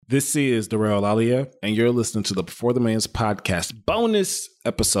This is Darrell Alia, and you're listening to the Before the Millions podcast bonus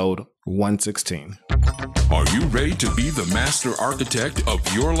episode 116. Are you ready to be the master architect of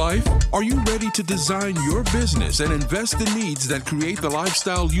your life? Are you ready to design your business and invest the needs that create the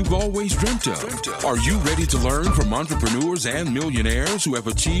lifestyle you've always dreamt of? Are you ready to learn from entrepreneurs and millionaires who have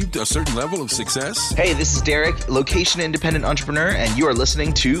achieved a certain level of success? Hey, this is Derek, location independent entrepreneur, and you are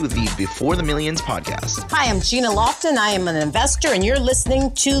listening to the Before the Millions podcast. Hi, I'm Gina Lofton. I am an investor, and you're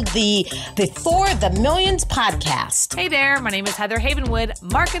listening to the Before the Millions podcast. Hey there, my name is Heather Havenwood,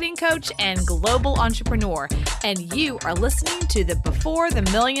 marketing coach and global entrepreneur, and you are listening to the Before the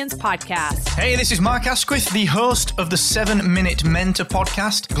Millions podcast. Hey, this is Mark Asquith, the host of the 7-Minute Mentor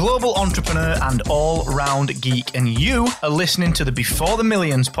podcast, global entrepreneur and all-round geek, and you are listening to the Before the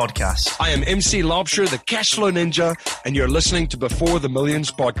Millions podcast. I am MC Lobster, the Cashflow Ninja, and you're listening to Before the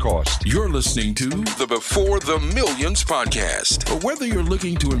Millions podcast. You're listening to the Before the Millions podcast. But whether you're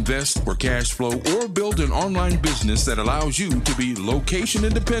looking to invest for cash flow or build an online business that allows you to be location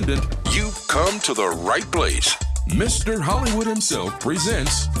independent, you've come to the right place. Mr. Hollywood himself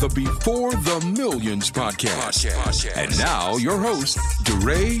presents the Before the Millions podcast. And now your host,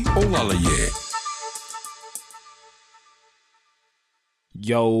 DeRay Olalaye.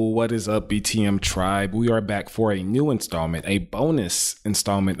 Yo, what is up, BTM Tribe? We are back for a new installment, a bonus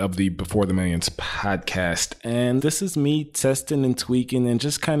installment of the Before the Millions podcast. And this is me testing and tweaking and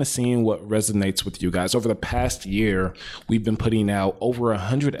just kind of seeing what resonates with you guys. Over the past year, we've been putting out over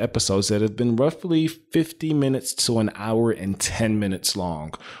 100 episodes that have been roughly 50 minutes to an hour and 10 minutes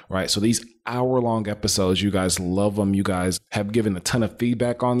long, right? So these hour-long episodes, you guys love them. You guys have given a ton of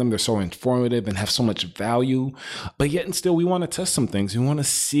feedback on them. They're so informative and have so much value. But yet and still, we want to test some things. We want to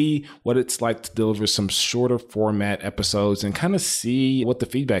see what it's like to deliver some shorter format episodes and kind of see what the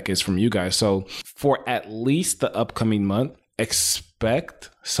feedback is from you guys. So for at least the upcoming month, expect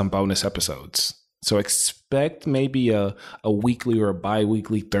some bonus episodes. So expect maybe a weekly or a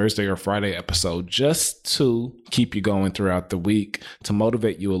bi-weekly Thursday or Friday episode just to keep you going throughout the week, to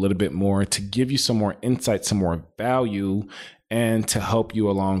motivate you a little bit more, to give you some more insight, some more value, and to help you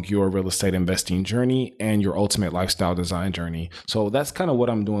along your real estate investing journey and your ultimate lifestyle design journey. So that's kind of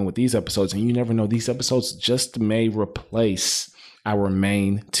what I'm doing with these episodes. And you never know, these episodes just may replace our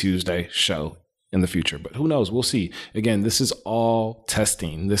main Tuesday show in the future, but who knows? We'll see. Again, this is all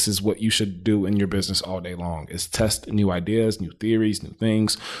testing. This is what you should do in your business all day long, is test new ideas, new theories, new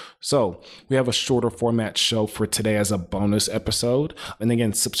things. So we have a shorter format show for today as a bonus episode. And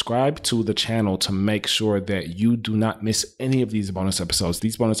again, subscribe to the channel to make sure that you do not miss any of these bonus episodes.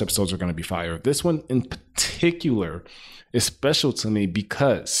 These bonus episodes are going to be fire. This one in particular is special to me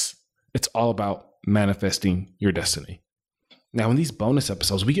because it's all about manifesting your destiny. Now, in these bonus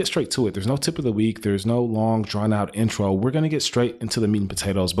episodes, we get straight to it. There's no tip of the week. There's no long, drawn-out intro. We're going to get straight into the meat and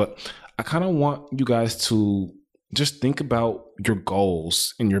potatoes. But I kind of want you guys to just think about your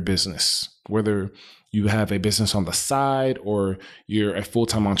goals in your business, whether you have a business on the side or you're a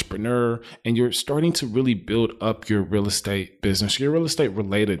full-time entrepreneur and you're starting to really build up your real estate business, your real estate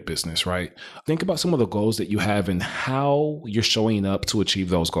related business, right? Think about some of the goals that you have and how you're showing up to achieve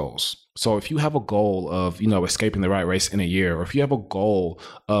those goals. So if you have a goal of, escaping the rat race in a year, or if you have a goal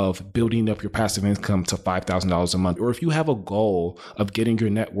of building up your passive income to $5,000 a month, or if you have a goal of getting your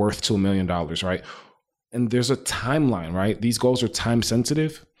net worth to $1 million, right? And there's a timeline, right? These goals are time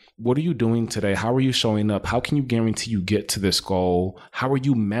sensitive. What are you doing today? How are you showing up? How can you guarantee you get to this goal? How are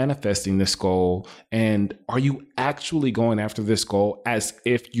you manifesting this goal? And are you actually going after this goal as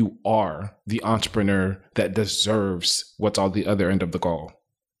if you are the entrepreneur that deserves what's on the other end of the goal?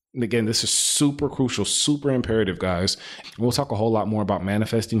 And again, this is super crucial, super imperative, guys. We'll talk a whole lot more about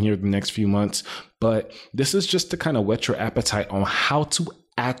manifesting here in the next few months, but this is just to kind of whet your appetite on how to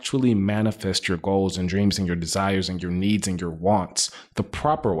actually manifest your goals and dreams and your desires and your needs and your wants the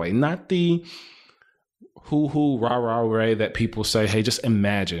proper way, not the hoo-hoo, rah-rah-ray that people say, hey, just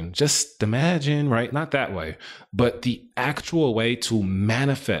imagine, right? Not that way, but the actual way to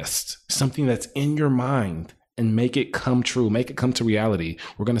manifest something that's in your mind and make it come true, make it come to reality.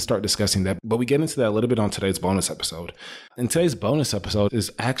 We're going to start discussing that, but we get into that a little bit on today's bonus episode. And today's bonus episode is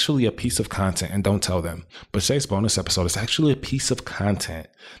actually a piece of content, and don't tell them, but today's bonus episode is actually a piece of content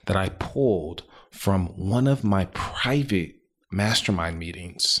that I pulled from one of my private mastermind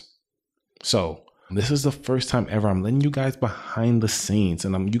meetings. So this is the first time ever I'm letting you guys behind the scenes,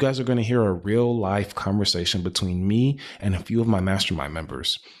 and you guys are going to hear a real life conversation between me and a few of my mastermind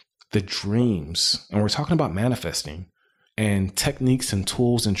members. The dreams, and we're talking about manifesting and techniques and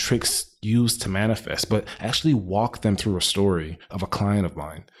tools and tricks used to manifest, but actually walk them through a story of a client of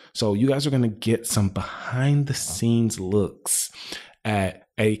mine. So you guys are going to get some behind the scenes looks at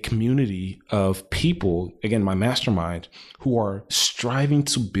a community of people, again, my mastermind, who are striving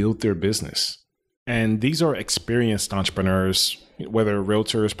to build their business. And these are experienced entrepreneurs, whether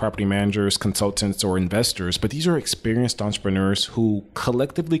realtors, property managers, consultants, or investors, but these are experienced entrepreneurs who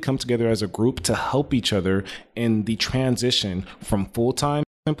collectively come together as a group to help each other in the transition from full-time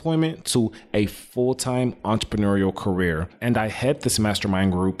employment to a full-time entrepreneurial career. And I head this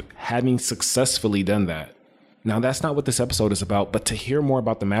mastermind group having successfully done that. Now, that's not what this episode is about, but to hear more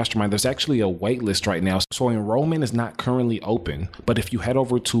about the mastermind, there's actually a wait list right now. So enrollment is not currently open, but if you head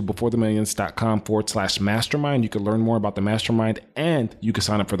over to beforethemillions.com/mastermind, you can learn more about the mastermind and you can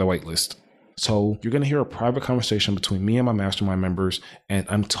sign up for the wait list. So you're going to hear a private conversation between me and my mastermind members, and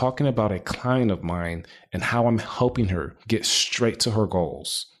I'm talking about a client of mine and how I'm helping her get straight to her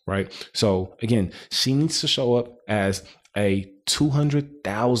goals, right? So again, she needs to show up as a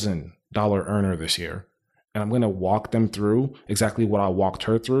 $200,000 earner this year. And I'm going to walk them through exactly what I walked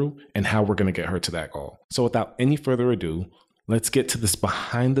her through and how we're going to get her to that goal. So without any further ado, let's get to this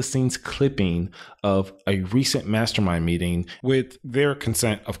behind the scenes clipping of a recent mastermind meeting with their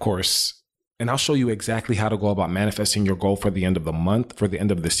consent, of course. And I'll show you exactly how to go about manifesting your goal for the end of the month, for the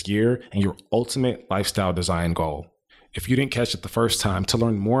end of this year, and your ultimate lifestyle design goal. If you didn't catch it the first time, to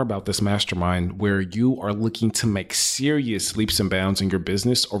learn more about this mastermind where you are looking to make serious leaps and bounds in your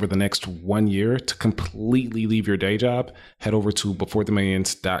business over the next 1 year to completely leave your day job, head over to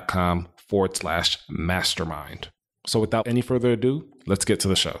beforethemillions.com/mastermind. So without any further ado, let's get to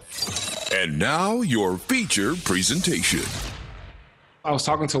the show. And now your feature presentation. I was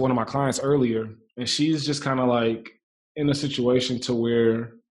talking to one of my clients earlier, and she's just kind of like in a situation to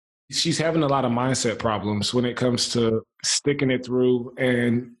where she's having a lot of mindset problems when it comes to sticking it through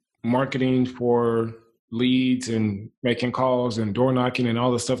and marketing for leads and making calls and door knocking and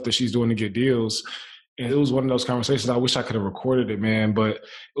all the stuff that she's doing to get deals. And it was one of those conversations. I wish I could have recorded it, man, but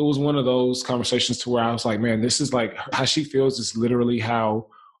it was one of those conversations to where I was like, man, this is like how she feels is literally how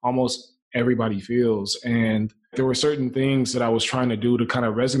almost everybody feels. And there were certain things that I was trying to do to kind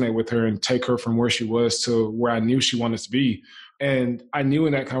of resonate with her and take her from where she was to where I knew she wanted to be. And I knew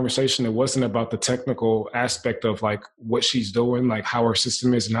in that conversation, it wasn't about the technical aspect of like what she's doing, like how her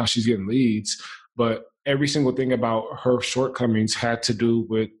system is and how she's getting leads. But every single thing about her shortcomings had to do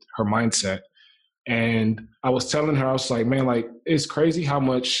with her mindset. And I was telling her, I was like, man, like it's crazy how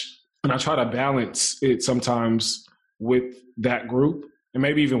much, and I try to balance it sometimes with that group. And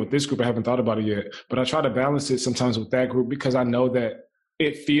maybe even with this group, I haven't thought about it yet, but I try to balance it sometimes with that group because I know that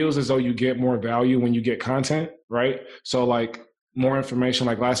it feels as though you get more value when you get content, right? So like more information,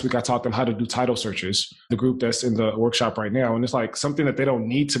 like last week I taught them how to do title searches, the group that's in the workshop right now. And it's like something that they don't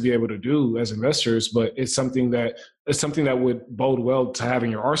need to be able to do as investors, but it's something that would bode well to have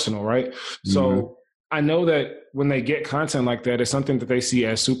in your arsenal, right? Mm-hmm. So I know that when they get content like that, it's something that they see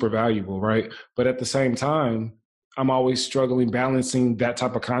as super valuable, right? But at the same time, I'm always struggling balancing that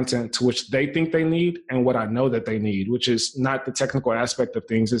type of content to which they think they need and what I know that they need, which is not the technical aspect of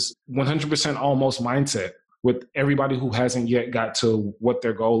things. It's 100% almost mindset with everybody who hasn't yet got to what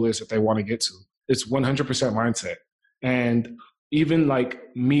their goal is that they want to get to. It's 100% mindset. And even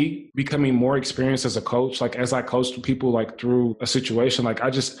like me becoming more experienced as a coach, like as I coach people like through a situation, like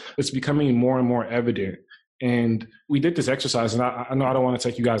it's becoming more and more evident. And we did this exercise, and I know I don't want to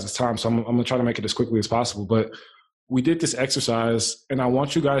take you guys' time, so I'm going to try to make it as quickly as possible. But we did this exercise, and I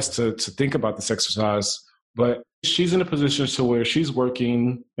want you guys to think about this exercise. But she's in a position to where she's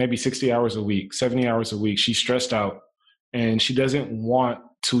working maybe 60 hours a week, 70 hours a week. She's stressed out, and she doesn't want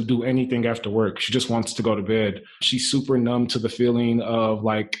to do anything after work. She just wants to go to bed. She's super numb to the feeling of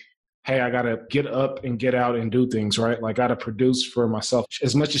like, hey, I got to get up and get out and do things, right? Like I got to produce for myself.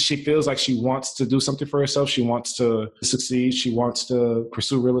 As much as she feels like she wants to do something for herself, she wants to succeed, she wants to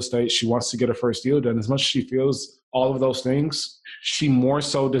pursue real estate, she wants to get her first deal done. As much as she feels all of those things, she more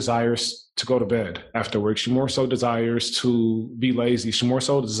so desires to go to bed after work. She more so desires to be lazy. She more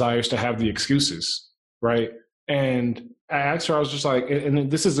so desires to have the excuses, right? And I asked her, I was just like, and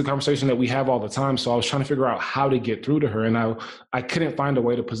this is a conversation that we have all the time. So I was trying to figure out how to get through to her. And I couldn't find a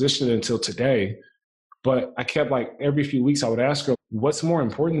way to position it until today. But I kept like every few weeks, I would ask her, what's more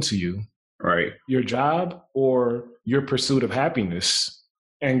important to you? Right. Your job or your pursuit of happiness?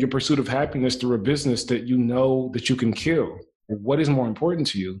 And your pursuit of happiness through a business that you know that you can kill. What is more important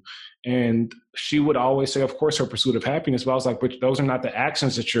to you? And she would always say, of course, her pursuit of happiness. But I was like, but those are not the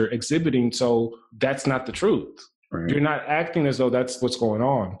actions that you're exhibiting. So that's not the truth. Right. You're not acting as though that's what's going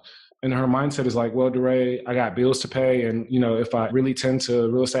on. And her mindset is like, well, DeRay, I got bills to pay. And, you know, if I really tend to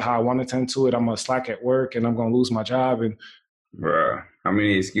real estate how I want to tend to it, I'm going to slack at work and I'm going to lose my job. And bruh, how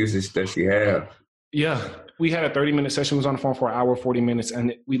many excuses does she have? Yeah. We had a 30-minute session, was on the phone for an hour, 40 minutes,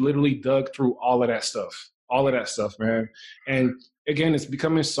 and we literally dug through all of that stuff, man. And again, it's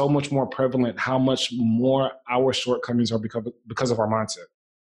becoming so much more prevalent how much more our shortcomings are because of our mindset.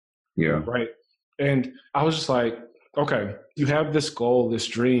 Yeah. Right. And I was just like, okay, you have this goal, this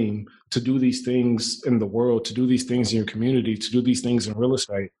dream to do these things in the world, to do these things in your community, to do these things in real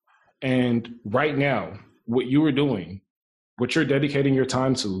estate. And right now, what you are doing, what you're dedicating your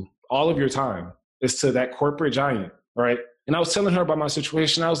time to, all of your time, is to that corporate giant, right? And I was telling her about my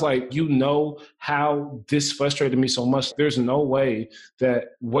situation. I was like, you know how this frustrated me so much. There's no way that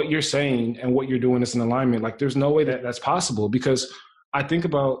what you're saying and what you're doing is in alignment. Like, there's no way that that's possible, because I think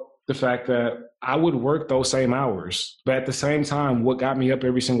about the fact that I would work those same hours, but at the same time, what got me up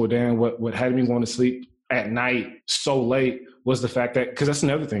every single day and what had me going to sleep at night so late was the fact that, because that's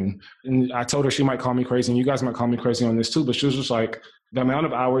another thing. And I told her she might call me crazy, and you guys might call me crazy on this too, but she was just like, the amount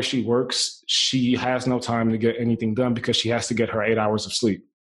of hours she works, she has no time to get anything done because she has to get her 8 hours of sleep.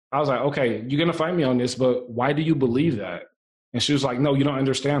 I was like, okay, you're going to fight me on this, but why do you believe that? And she was like, no, you don't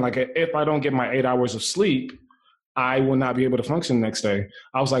understand. Like, if I don't get my 8 hours of sleep, I will not be able to function the next day.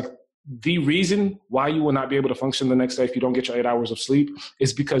 I was like, the reason why you will not be able to function the next day if you don't get your 8 hours of sleep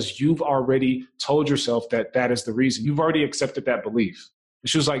is because you've already told yourself that that is the reason. You've already accepted that belief. And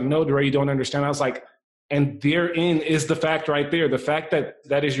she was like, no, DeRay, you don't understand. I was like, and therein is the fact right there, the fact that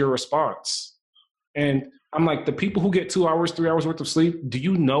that is your response. And I'm like, the people who get 2 hours, 3 hours worth of sleep, do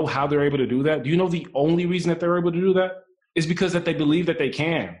you know how they're able to do that? Do you know the only reason that they're able to do that is because that they believe that they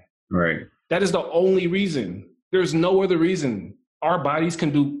can? Right. That is the only reason. There's no other reason. Our bodies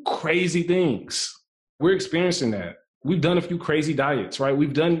can do crazy things. We're experiencing that. We've done a few crazy diets, right?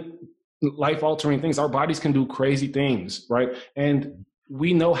 We've done life-altering things. Our bodies can do crazy things, right? And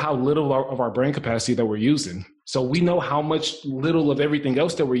we know how little of our brain capacity that we're using. So we know how much little of everything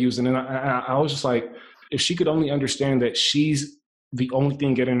else that we're using. And I was just like, if she could only understand that she's the only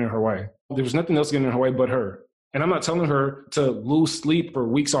thing getting in her way. There was nothing else getting in her way but her. And I'm not telling her to lose sleep for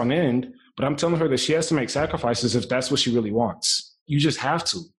weeks on end, but I'm telling her that she has to make sacrifices if that's what she really wants. You just have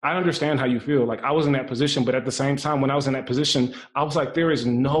to. I understand how you feel. Like, I was in that position, but at the same time, when I was in that position, I was like, there is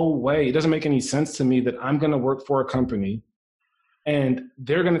no way. It doesn't make any sense to me that I'm going to work for a company and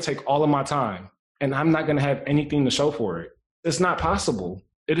they're going to take all of my time and I'm not going to have anything to show for it. It's not possible.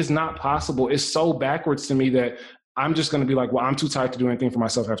 It is not possible. It's so backwards to me that I'm just going to be like, well, I'm too tired to do anything for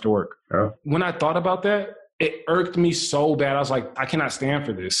myself after work. Yeah. When I thought about that, it irked me so bad. I was like, I cannot stand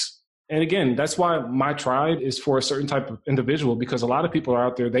for this. And again, that's why my tribe is for a certain type of individual, because a lot of people are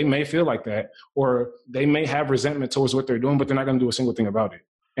out there, they may feel like that, or they may have resentment towards what they're doing, but they're not going to do a single thing about it.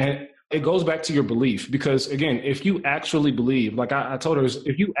 And it goes back to your belief, because again, if you actually believe, like I told her,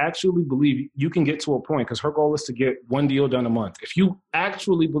 if you actually believe you can get to a point, because her goal is to get one deal done a month. If you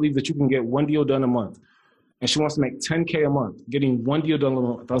actually believe that you can get one deal done a month, and she wants to make $10K a month, getting one deal done a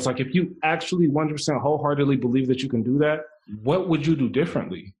month, I was like, if you actually 100% wholeheartedly believe that you can do that, what would you do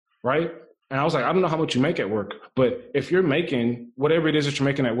differently? Right? And I was like, I don't know how much you make at work, but if you're making whatever it is that you're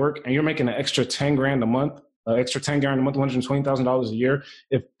making at work and you're making an extra 10 grand a month, $120,000 a year,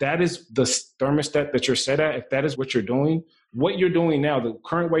 if that is the thermostat that you're set at, if that is what you're doing now, the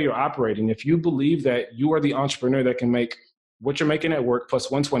current way you're operating, if you believe that you are the entrepreneur that can make what you're making at work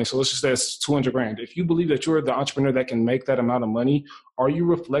plus 120, so let's just say it's 200 grand. If you believe that you're the entrepreneur that can make that amount of money, are you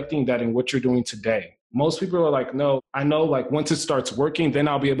reflecting that in what you're doing today? Most people are like, no, I know, like, once it starts working, then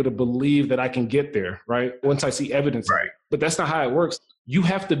I'll be able to believe that I can get there, right? Once I see evidence. Right. But that's not how it works. You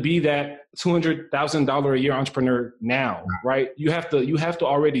have to be that $200,000 a year entrepreneur now, right? You have to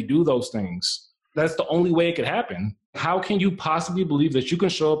already do those things. That's the only way it could happen. How can you possibly believe that you can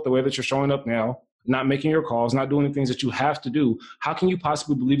show up the way that you're showing up now, not making your calls, not doing the things that you have to do? How can you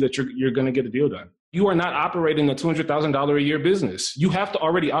possibly believe that you're going to get a deal done? You are not operating a $200,000 a year business. You have to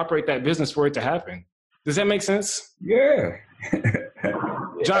already operate that business for it to happen. Does that make sense? Yeah.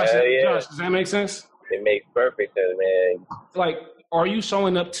 Josh, does that make sense? It makes perfect sense, man. Like, are you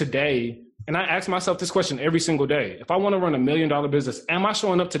showing up today? And I ask myself this question every single day. If I want to run $1 million business, am I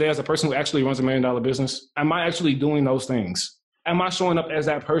showing up today as a person who actually runs $1 million business? Am I actually doing those things? Am I showing up as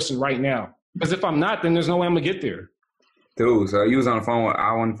that person right now? Because if I'm not, then there's no way I'm going to get there. Dude, so you was on the phone with an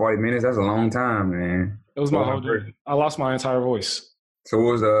hour and 40 minutes? That's a long time, man. It was my whole day. I lost my entire voice. So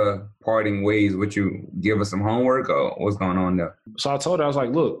what was parting ways? Would you give us some homework or what's going on there? So I told her, I was like,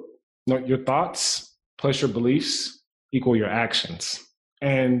 look, your thoughts plus your beliefs equal your actions.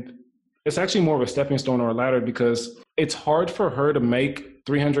 And it's actually more of a stepping stone or a ladder, because it's hard for her to make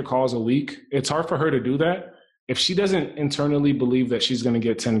 300 calls a week. It's hard for her to do that if she doesn't internally believe that she's going to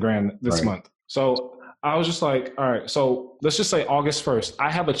get 10 grand this month. So I was just like, all right, so let's just say August 1st. I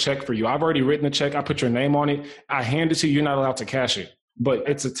have a check for you. I've already written the check. I put your name on it. I hand it to you. You're not allowed to cash it, but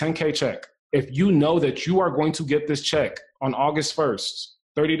it's a $10K check. If you know that you are going to get this check on August 1st,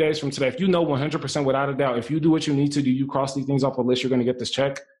 30 days from today, if you know 100% without a doubt, if you do what you need to do, you cross these things off the list, you're going to get this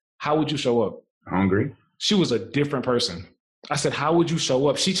check, how would you show up? Hungry. She was a different person. I said, how would you show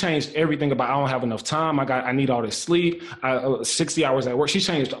up? She changed everything about, I don't have enough time. I need all this sleep, 60 hours at work. She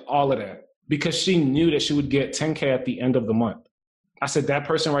changed all of that because she knew that she would get 10K at the end of the month. I said, that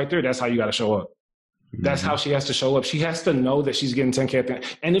person right there, that's how you got to show up. That's how she has to show up. She has to know that she's getting 10K at the end.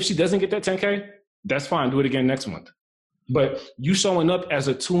 And if she doesn't get that 10K, that's fine. Do it again next month. But you showing up as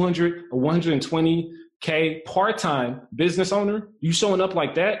a 200 or 120K part-time business owner, you showing up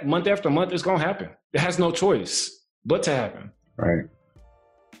like that month after month, it's going to happen. It has no choice but to happen. Right.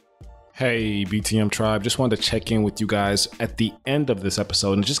 Hey, BTM Tribe, just wanted to check in with you guys at the end of this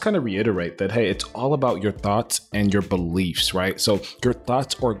episode and just kind of reiterate that, hey, it's all about your thoughts and your beliefs, right? So your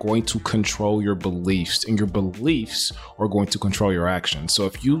thoughts are going to control your beliefs and your beliefs are going to control your actions. So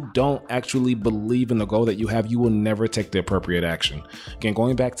if you don't actually believe in the goal that you have, you will never take the appropriate action. Again,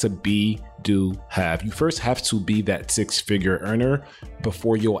 going back to be, do, have. You first have to be that 6-figure earner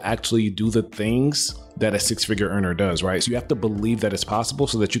before you'll actually do the things that a 6-figure earner does, right? So you have to believe that it's possible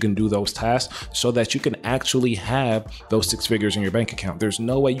so that you can do those tasks so that you can actually have those 6 figures in your bank account. There's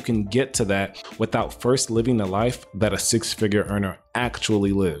no way you can get to that without first living the life that a 6-figure earner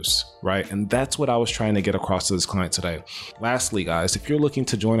actually lives, right? And that's what I was trying to get across to this client today. Lastly, guys, if you're looking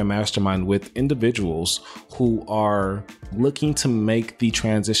to join a mastermind with individuals who are looking to make the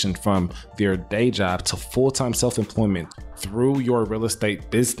transition from their day job to full-time self-employment through your real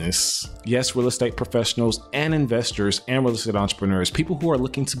estate business, yes, real estate professionals and investors and real estate entrepreneurs, people who are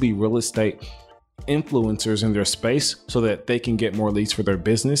looking to be real estate influencers in their space so that they can get more leads for their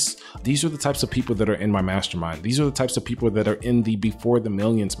business. These are the types of people that are in my mastermind. These are the types of people that are in the Before the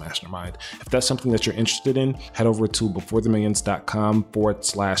Millions mastermind. If that's something that you're interested in, head over to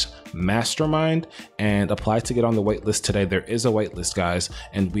beforethemillions.com/mastermind and apply to get on the wait list today. There is a wait list, guys,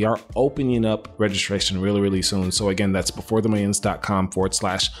 and we are opening up registration really, really soon. So again, that's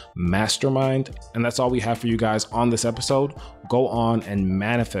beforethemillions.com/mastermind. And that's all we have for you guys on this episode. Go on and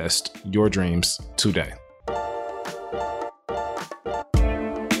manifest your dreams today.